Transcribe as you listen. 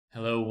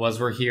Hello,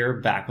 Wazwar here,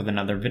 back with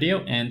another video,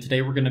 and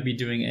today we're going to be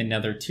doing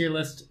another tier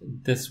list,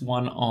 this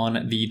one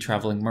on the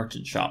Traveling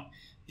Merchant Shop.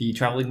 The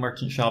Traveling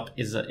Merchant Shop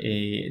is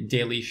a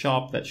daily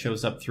shop that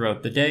shows up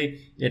throughout the day.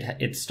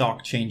 Its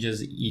stock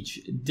changes each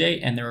day,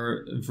 and there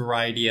are a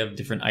variety of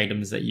different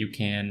items that you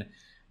can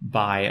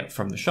buy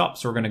from the shop.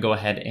 So we're going to go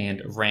ahead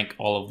and rank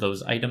all of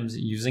those items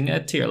using a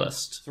tier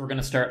list. So we're going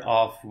to start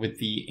off with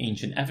the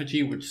Ancient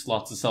Effigy, which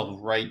slots itself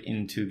right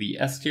into the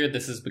S tier.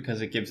 This is because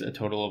it gives a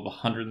total of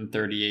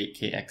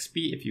 138k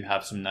XP if you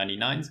have some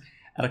 99s.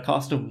 At a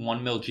cost of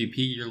 1 mil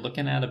GP, you're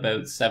looking at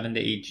about 7 to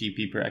 8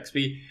 GP per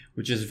XP,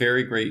 which is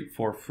very great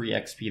for free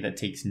XP that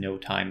takes no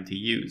time to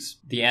use.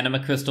 The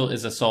Anima Crystal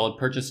is a solid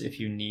purchase if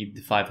you need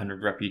the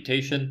 500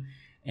 reputation.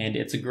 And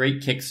it's a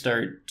great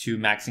kickstart to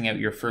maxing out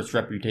your first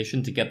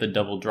reputation to get the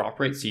double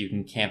drop rate so you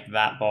can camp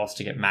that boss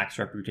to get max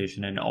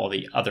reputation and all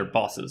the other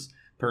bosses.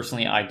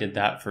 Personally, I did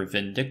that for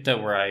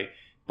Vindicta, where I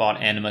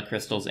bought anima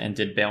crystals and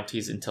did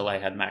bounties until I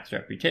had max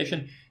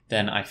reputation.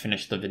 Then I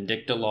finished the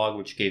Vindicta log,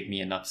 which gave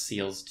me enough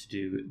seals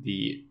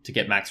to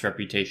get max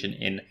reputation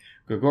in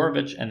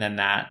Gregorovich, and then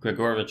that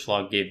Gregorovich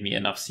log gave me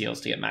enough seals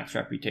to get max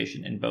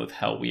reputation in both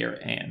Hellweir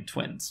and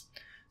Twins.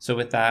 So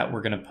with that,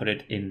 we're going to put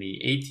it in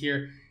the A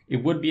tier.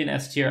 It would be an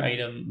S tier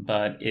item,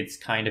 but it's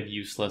kind of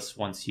useless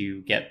once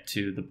you get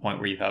to the point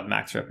where you have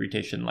max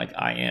reputation like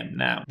I am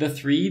now. The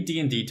 3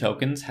 D&D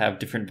tokens have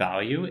different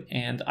value,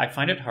 and I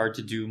find it hard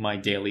to do my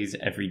dailies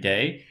every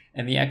day,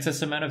 and the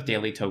excess amount of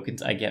daily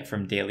tokens I get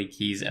from daily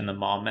keys and the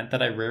mom meant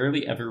that I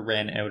rarely ever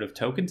ran out of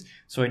tokens,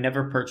 so I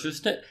never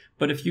purchased it.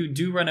 But if you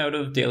do run out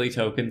of daily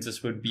tokens,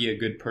 this would be a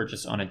good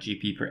purchase on a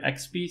GP per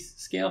XP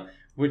scale,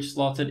 which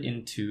slots it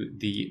into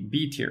the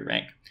B tier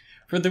rank.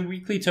 For the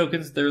weekly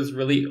tokens, there's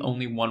really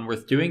only one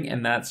worth doing,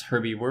 and that's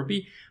Herbie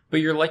Werby, but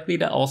you're likely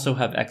to also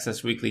have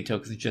excess weekly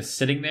tokens just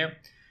sitting there,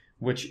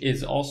 which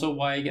is also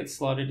why I get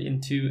slotted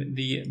into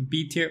the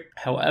B tier.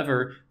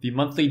 However, the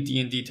monthly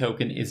D&D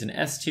token is an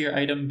S tier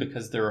item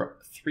because there are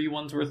 3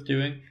 ones worth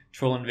doing: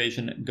 Troll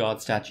Invasion,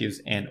 God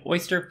Statues, and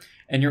Oyster,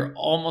 and you're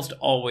almost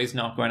always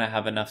not going to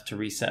have enough to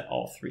reset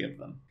all 3 of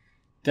them.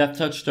 Death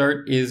Touch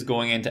Start is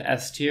going into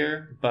S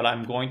tier, but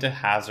I'm going to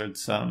hazard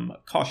some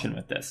caution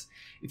with this.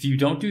 If you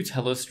don't do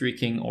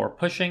telestreaking or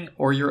pushing,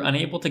 or you're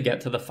unable to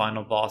get to the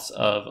final boss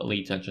of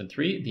Elite Dungeon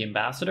 3, the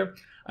Ambassador,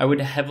 I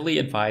would heavily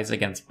advise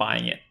against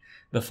buying it.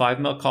 The 5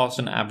 mil cost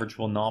on average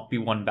will not be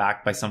won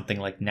back by something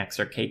like Nex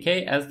or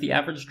KK, as the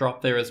average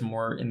drop there is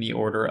more in the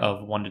order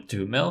of 1 to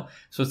 2 mil,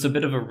 so it's a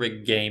bit of a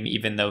rigged game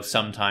even though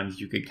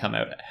sometimes you could come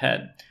out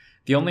ahead.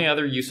 The only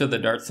other use of the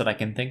darts that I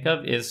can think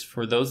of is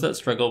for those that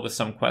struggle with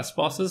some quest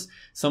bosses.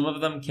 Some of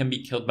them can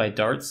be killed by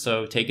darts,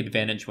 so take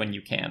advantage when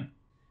you can.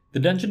 The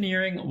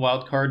Dungeoneering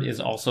wildcard is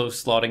also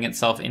slotting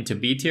itself into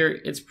B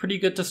tier. It's pretty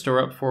good to store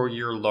up for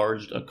your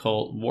large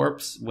occult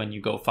warps when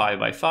you go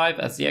 5x5,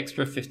 as the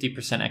extra 50%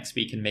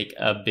 XP can make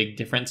a big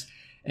difference,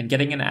 and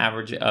getting an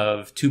average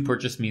of 2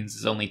 purchase means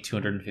is only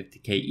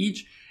 250k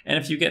each, and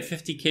if you get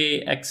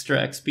 50k extra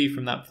XP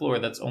from that floor,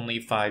 that's only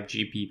 5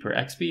 GP per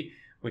XP,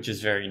 which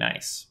is very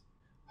nice.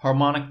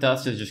 Harmonic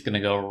Dust is just going to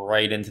go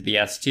right into the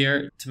S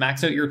tier. To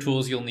max out your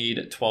tools, you'll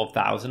need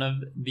 12,000 of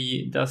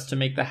the dust to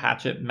make the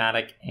hatchet,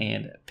 mattock,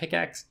 and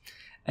pickaxe.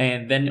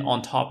 And then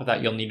on top of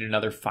that, you'll need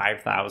another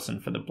 5,000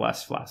 for the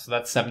Blessed Flask. So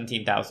that's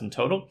 17,000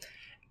 total.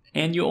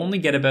 And you only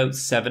get about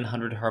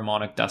 700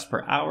 Harmonic Dust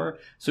per hour.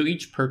 So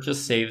each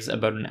purchase saves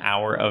about an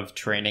hour of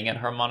training at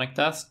Harmonic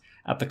Dust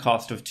at the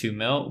cost of 2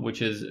 mil,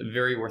 which is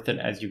very worth it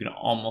as you can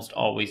almost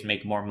always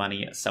make more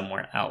money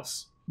somewhere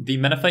else. The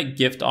Metaphyte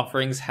gift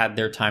offerings had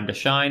their time to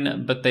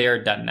shine, but they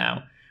are done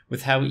now.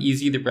 With how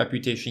easy the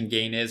reputation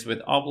gain is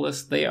with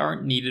obelisks, they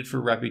aren't needed for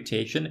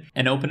reputation,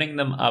 and opening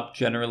them up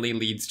generally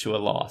leads to a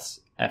loss.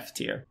 F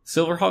tier.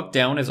 Silverhawk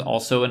Down is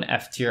also an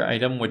F tier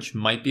item, which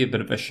might be a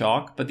bit of a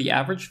shock, but the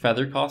average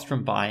feather cost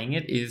from buying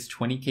it is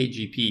 20k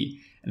GP.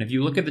 And if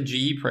you look at the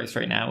GE price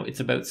right now, it's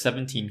about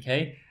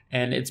 17k,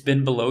 and it's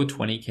been below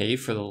 20k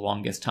for the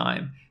longest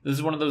time. This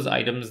is one of those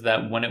items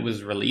that when it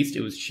was released,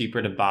 it was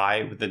cheaper to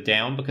buy with the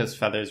down because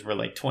feathers were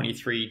like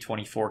 23,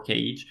 24k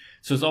each.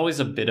 So it's always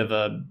a bit of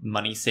a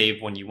money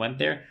save when you went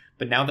there.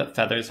 But now that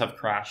feathers have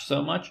crashed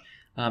so much,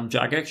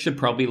 Jagex should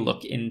probably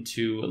look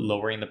into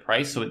lowering the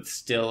price so it's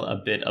still a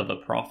bit of a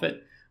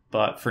profit.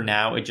 But for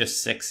now, it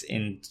just sticks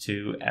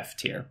into F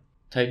tier.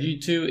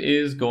 Taijutsu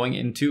is going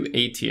into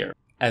A tier,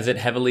 as it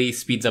heavily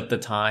speeds up the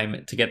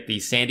time to get the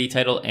Sandy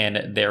title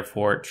and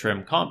therefore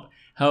trim comp.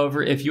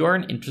 However, if you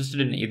aren't interested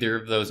in either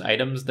of those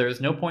items, there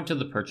is no point to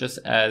the purchase,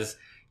 as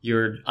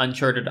your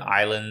Uncharted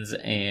Islands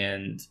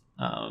and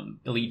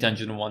Elite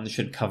Dungeon 1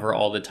 should cover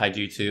all the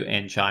Taijutsu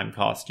and Chime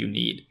cost you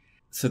need.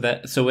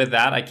 So with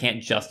that, I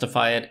can't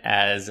justify it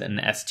as an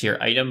S tier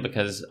item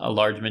because a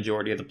large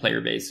majority of the player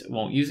base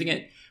won't using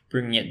it,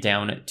 bringing it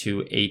down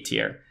to A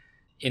tier.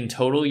 In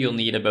total, you'll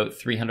need about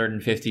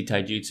 350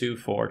 Taijutsu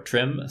for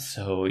trim,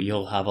 so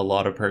you'll have a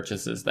lot of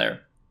purchases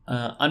there.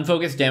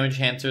 Unfocused damage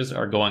enhancers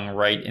are going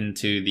right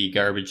into the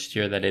garbage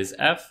tier that is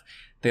F.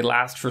 They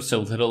last for so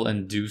little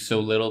and do so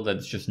little that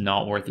it's just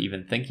not worth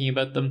even thinking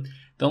about them.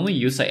 The only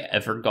use I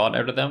ever got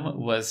out of them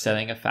was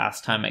setting a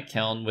fast time at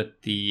Kiln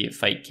with the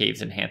Fight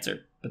Caves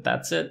enhancer. But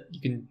that's it.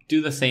 You can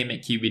do the same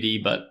at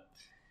QBD, but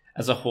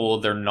as a whole,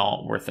 they're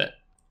not worth it.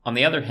 On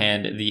the other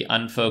hand, the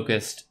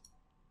unfocused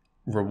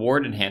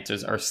reward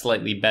enhancers are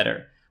slightly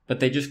better, but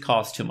they just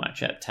cost too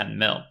much at 10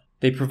 mil.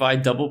 They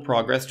provide double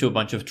progress to a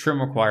bunch of trim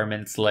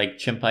requirements like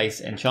Chimp Ice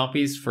and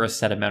Chompies for a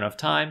set amount of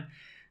time.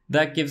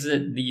 That gives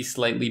it the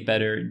slightly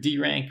better D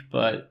rank,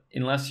 but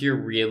unless you're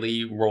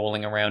really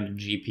rolling around in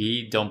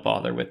GP, don't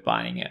bother with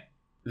buying it.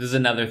 This is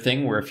another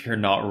thing where if you're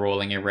not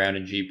rolling around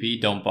in GP,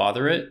 don't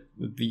bother it.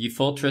 The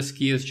full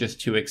Triskey is just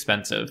too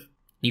expensive.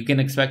 You can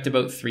expect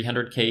about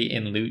 300k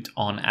in loot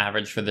on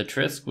average for the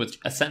Trisk, which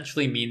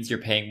essentially means you're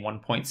paying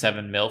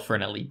 1.7 mil for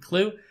an elite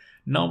clue.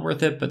 Not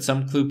worth it, but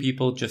some clue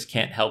people just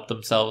can't help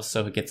themselves,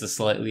 so it gets a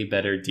slightly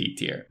better D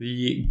tier.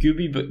 The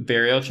Gooby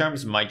Burial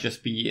Charms might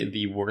just be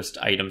the worst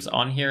items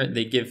on here.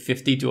 They give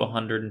 50 to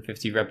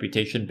 150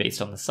 reputation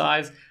based on the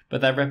size, but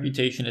that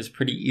reputation is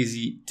pretty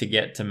easy to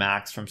get to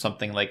max from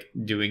something like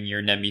doing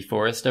your Nemi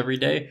Forest every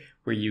day,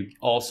 where you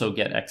also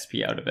get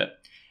XP out of it.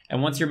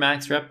 And once you're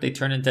max rep, they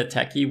turn into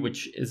Techie,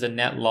 which is a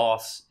net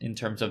loss in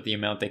terms of the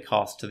amount they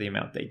cost to the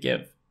amount they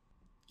give.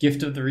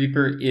 Gift of the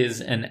Reaper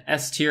is an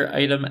S tier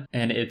item,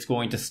 and it's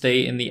going to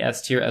stay in the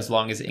S tier as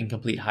long as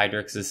incomplete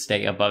Hydrixes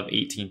stay above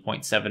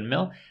 18.7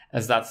 mil,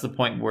 as that's the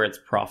point where it's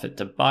profit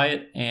to buy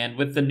it. And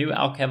with the new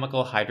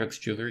alchemical Hydrix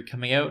jewelry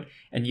coming out,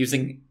 and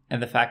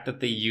the fact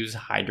that they use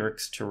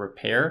Hydrix to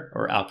repair,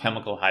 or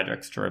alchemical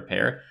Hydrix to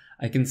repair,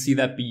 I can see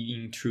that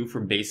being true for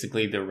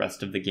basically the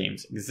rest of the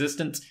game's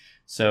existence.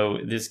 So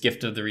this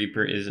Gift of the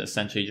Reaper is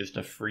essentially just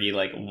a free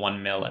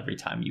 1 mil every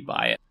time you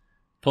buy it.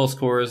 Pulse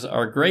cores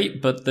are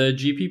great, but the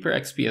GP per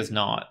XP is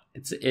not.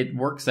 It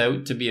works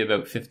out to be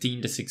about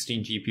 15 to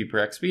 16 GP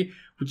per XP,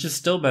 which is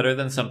still better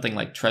than something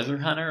like Treasure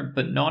Hunter,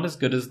 but not as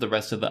good as the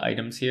rest of the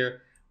items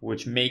here,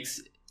 which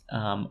makes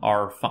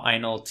our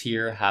final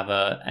tier have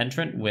an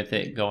entrant with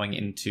it going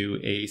into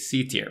a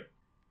C tier.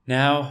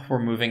 Now we're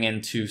moving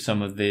into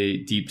some of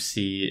the deep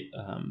sea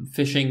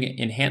fishing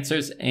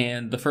enhancers,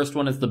 and the first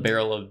one is the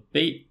Barrel of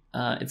Bait.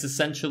 It's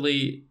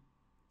essentially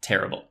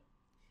terrible.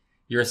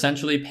 You're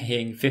essentially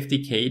paying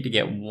 50k to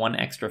get one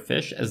extra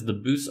fish, as the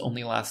boost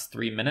only lasts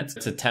 3 minutes.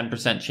 It's a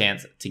 10%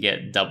 chance to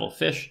get double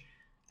fish.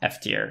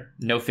 F tier.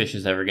 No fish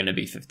is ever going to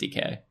be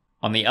 50k.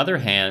 On the other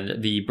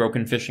hand, the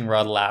Broken Fishing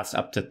Rod lasts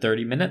up to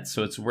 30 minutes,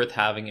 so it's worth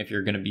having if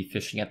you're going to be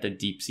fishing at the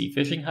Deep Sea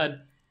Fishing HUD,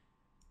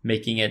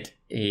 making it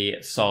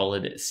a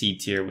solid C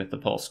tier with the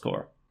Pulse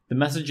Core. The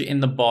message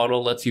in the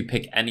bottle lets you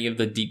pick any of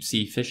the Deep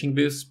Sea Fishing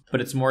boosts, but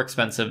it's more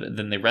expensive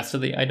than the rest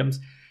of the items.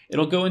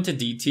 It'll go into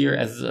D tier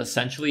as is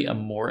essentially a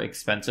more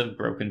expensive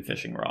Broken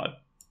Fishing Rod.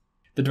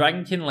 The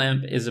Dragonkin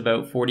Lamp is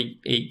about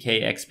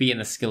 48k XP in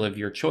the skill of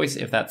your choice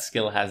if that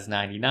skill has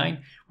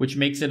 99, which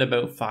makes it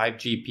about 5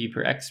 GP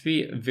per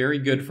XP, very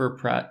good for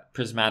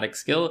prismatic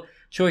skill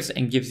choice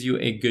and gives you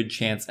a good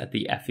chance at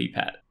the Effie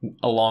pet.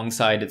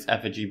 Alongside its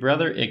effigy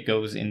brother, it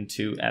goes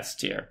into S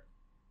tier.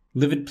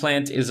 Livid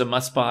Plant is a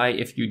must-buy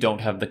if you don't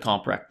have the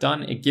comp rec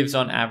done. It gives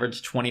on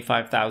average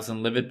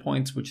 25,000 Livid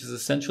points, which is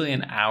essentially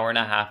an hour and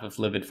a half of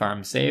Livid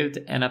farm saved,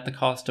 and at the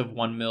cost of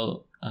 1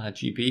 mil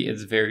GP,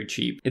 it's very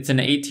cheap. It's an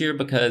A tier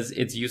because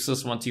it's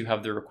useless once you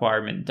have the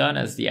requirement done,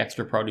 as the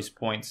extra produce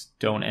points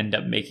don't end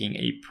up making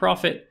a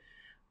profit,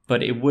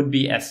 but it would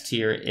be S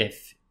tier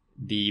if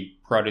the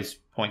produce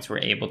points were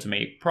able to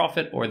make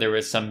profit, or there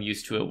was some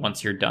use to it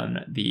once you're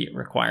done the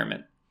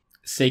requirement.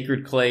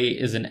 Sacred Clay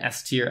is an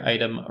S tier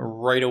item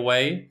right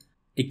away.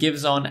 It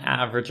gives on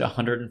average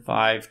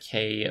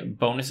 105k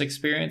bonus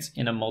experience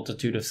in a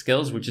multitude of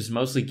skills, which is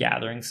mostly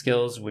gathering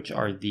skills, which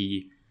are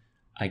the,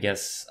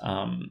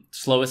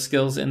 slowest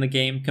skills in the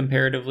game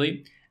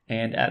comparatively.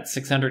 And at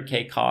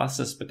 600k cost,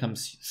 this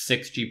becomes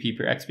 6 GP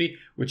per XP,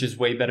 which is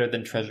way better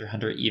than Treasure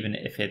Hunter, even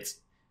if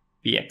it's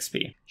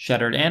BXP.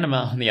 Shattered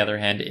Anima, on the other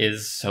hand,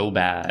 is so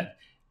bad.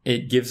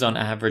 It gives on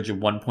average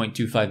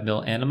 1.25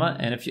 mil anima,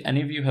 and if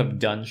any of you have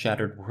done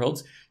Shattered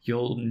Worlds,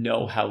 you'll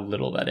know how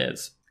little that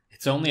is.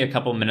 It's only a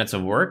couple minutes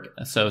of work,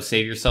 so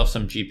save yourself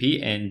some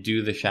GP and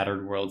do the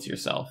Shattered Worlds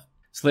yourself.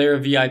 Slayer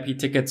VIP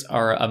tickets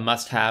are a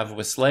must-have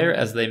with Slayer,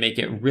 as they make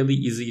it really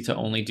easy to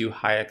only do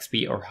high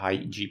XP or high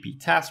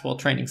GP tasks while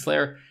training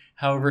Slayer.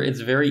 However,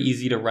 it's very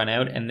easy to run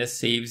out, and this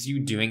saves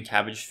you doing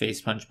Cabbage Face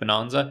Punch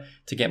Bonanza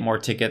to get more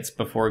tickets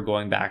before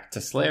going back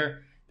to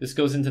Slayer. This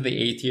goes into the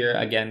A tier,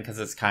 again, because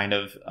it's kind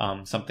of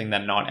something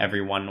that not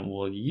everyone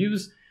will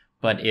use,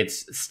 but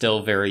it's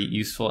still very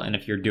useful, and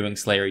if you're doing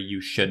Slayer, you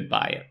should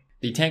buy it.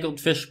 The Tangled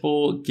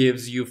Fishbowl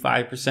gives you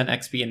 5%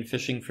 XP in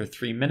fishing for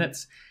 3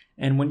 minutes,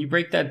 and when you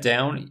break that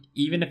down,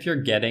 even if you're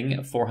getting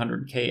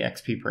 400k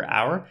XP per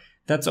hour,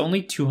 that's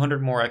only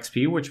 200 more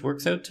XP, which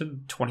works out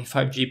to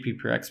 25 GP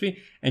per XP,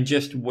 and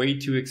just way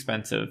too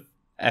expensive.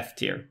 F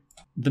tier.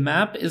 The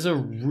map is a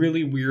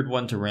really weird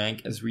one to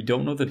rank, as we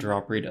don't know the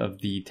drop rate of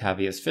the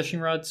Tavia's fishing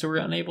rod, so we're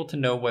unable to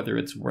know whether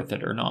it's worth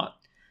it or not.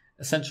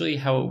 Essentially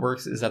how it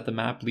works is that the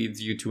map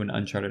leads you to an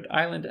uncharted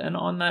island, and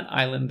on that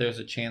island there's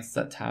a chance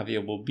that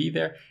Tavia will be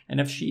there, and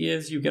if she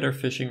is, you get her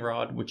fishing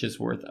rod, which is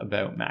worth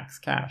about max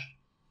cash.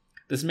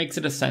 This makes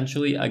it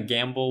essentially a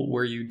gamble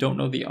where you don't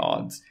know the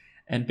odds,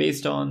 and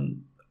based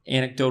on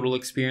anecdotal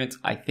experience,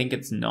 I think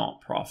it's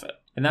not profit.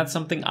 And that's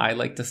something I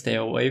like to stay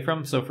away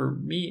from, so for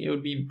me it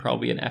would be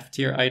probably an F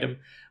tier item,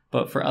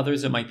 but for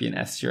others it might be an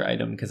S tier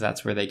item because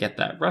that's where they get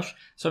that rush.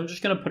 So I'm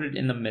just going to put it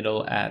in the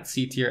middle at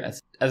C tier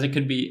as it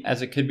could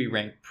be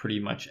ranked pretty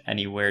much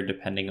anywhere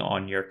depending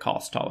on your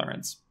cost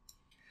tolerance.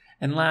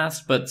 And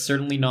last but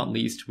certainly not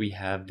least, we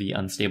have the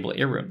Unstable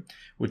Air Rune,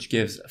 which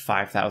gives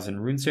 5,000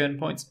 Runescape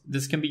points.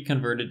 This can be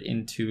converted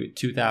into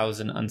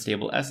 2,000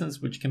 Unstable Essence,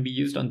 which can be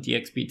used on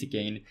DXP to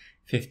gain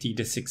 50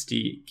 to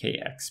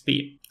 60k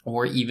XP,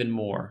 or even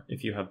more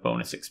if you have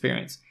bonus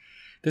experience.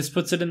 This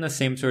puts it in the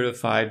same sort of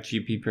 5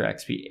 GP per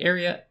XP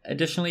area.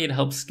 Additionally, it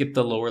helps skip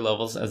the lower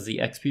levels as the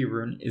XP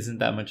rune isn't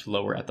that much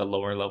lower at the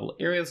lower level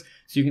areas,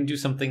 so you can do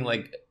something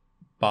like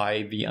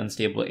buy the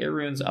Unstable Air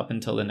Runes up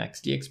until the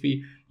next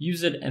DXP,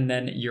 use it, and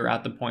then you're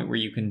at the point where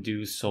you can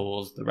do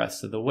souls the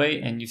rest of the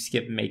way, and you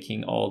skip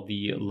making all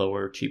the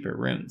lower, cheaper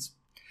runes.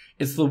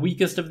 It's the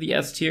weakest of the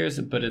S tiers,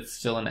 but it's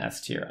still an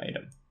S tier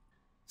item.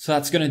 So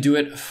that's going to do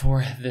it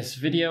for this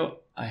video.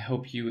 I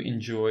hope you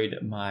enjoyed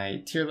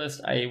my tier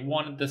list. I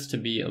wanted this to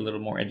be a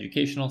little more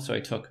educational, so I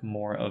took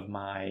more of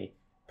my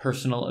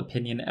personal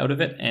opinion out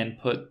of it and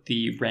put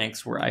the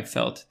ranks where I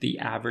felt the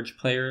average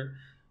player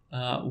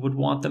would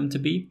want them to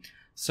be.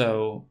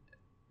 So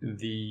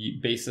the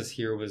basis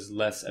here was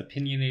less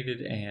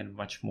opinionated and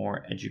much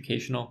more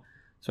educational.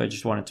 So I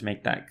just wanted to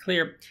make that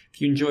clear. If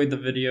you enjoyed the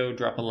video,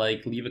 drop a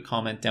like, leave a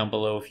comment down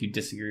below if you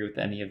disagree with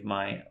any of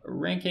my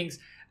rankings,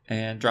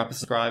 and drop a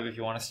subscribe if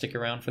you want to stick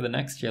around for the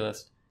next tier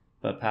list.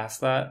 But past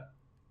that,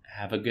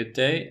 have a good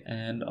day,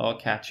 and I'll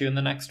catch you in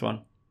the next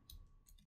one.